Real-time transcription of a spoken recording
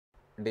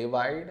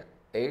divide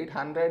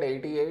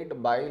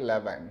 888 by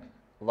 11.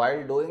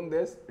 While doing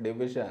this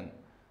division,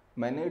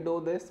 many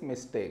do this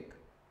mistake.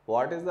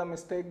 What is the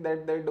mistake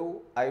that they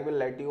do? I will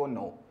let you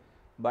know.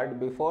 But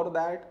before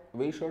that,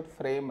 we should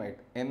frame it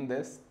in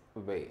this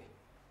way.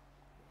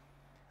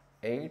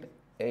 8,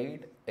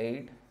 8,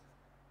 8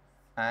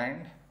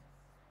 and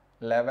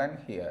 11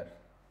 here.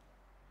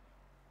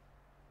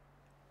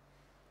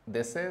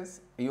 This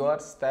is your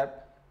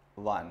step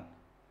 1.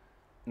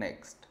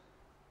 Next,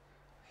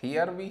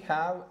 here we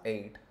have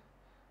 8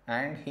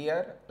 and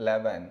here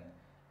 11.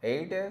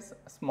 8 is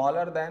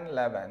smaller than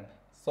 11.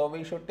 So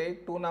we should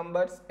take two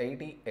numbers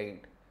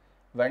 88.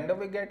 When do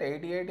we get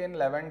 88 in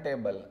 11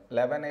 table?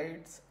 11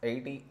 8s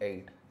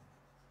 88.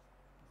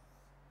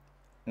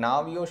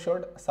 Now you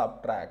should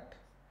subtract.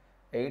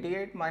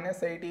 88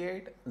 minus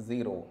 88,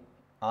 0.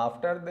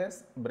 After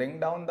this, bring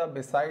down the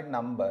beside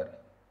number.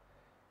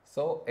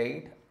 So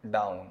 8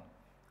 down.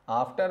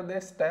 After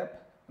this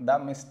step, the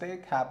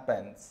mistake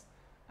happens,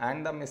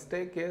 and the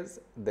mistake is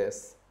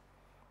this.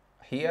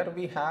 Here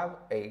we have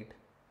 8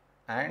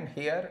 and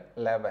here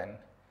 11.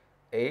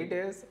 8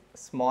 is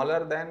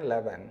smaller than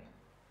 11.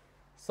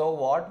 So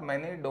what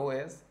many do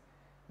is,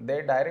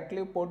 they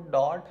directly put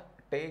dot,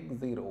 take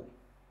 0,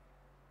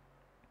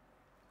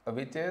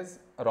 which is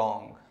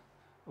wrong.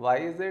 Why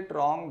is it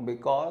wrong?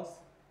 Because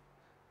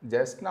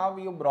just now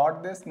you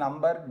brought this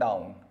number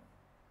down,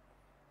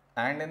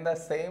 and in the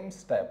same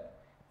step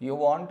you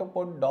want to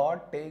put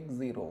dot, take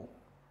 0,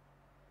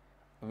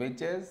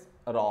 which is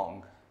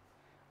wrong.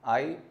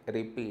 I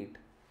repeat,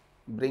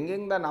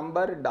 bringing the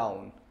number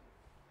down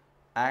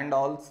and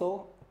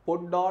also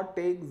put dot,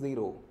 take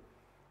 0.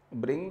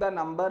 Bring the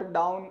number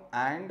down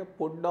and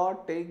put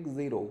dot, take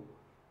 0.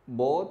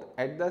 Both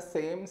at the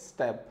same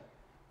step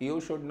you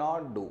should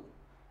not do.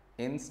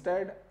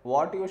 Instead,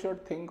 what you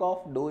should think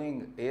of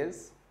doing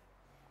is,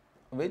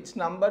 which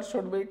number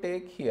should we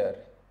take here?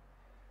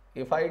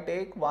 If I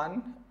take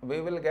 1,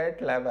 we will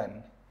get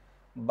 11.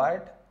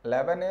 But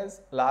 11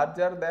 is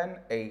larger than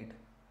 8.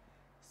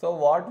 So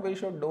what we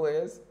should do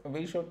is,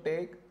 we should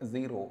take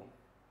 0.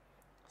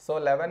 So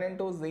 11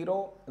 into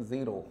 0,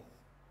 0.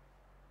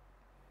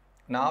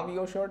 Now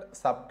you should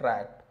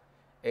subtract.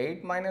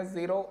 8 minus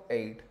 0,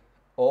 8.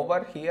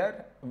 Over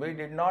here, we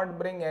did not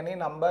bring any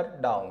number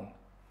down,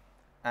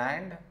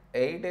 and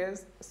 8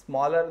 is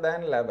smaller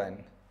than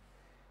 11.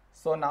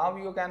 So now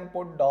you can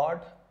put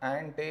dot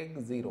and take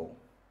 0.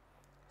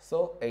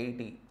 So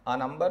 80. A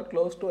number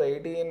close to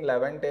 80 in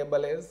 11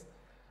 table is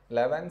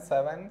 11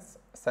 7s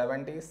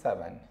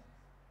 77.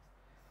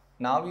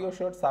 Now you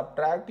should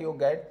subtract, you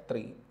get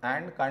 3,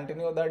 and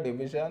continue the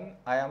division.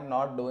 I am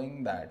not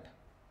doing that.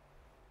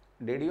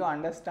 Did you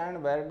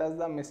understand where does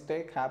the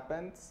mistake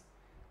happens?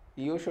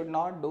 You should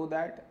not do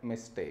that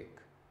mistake.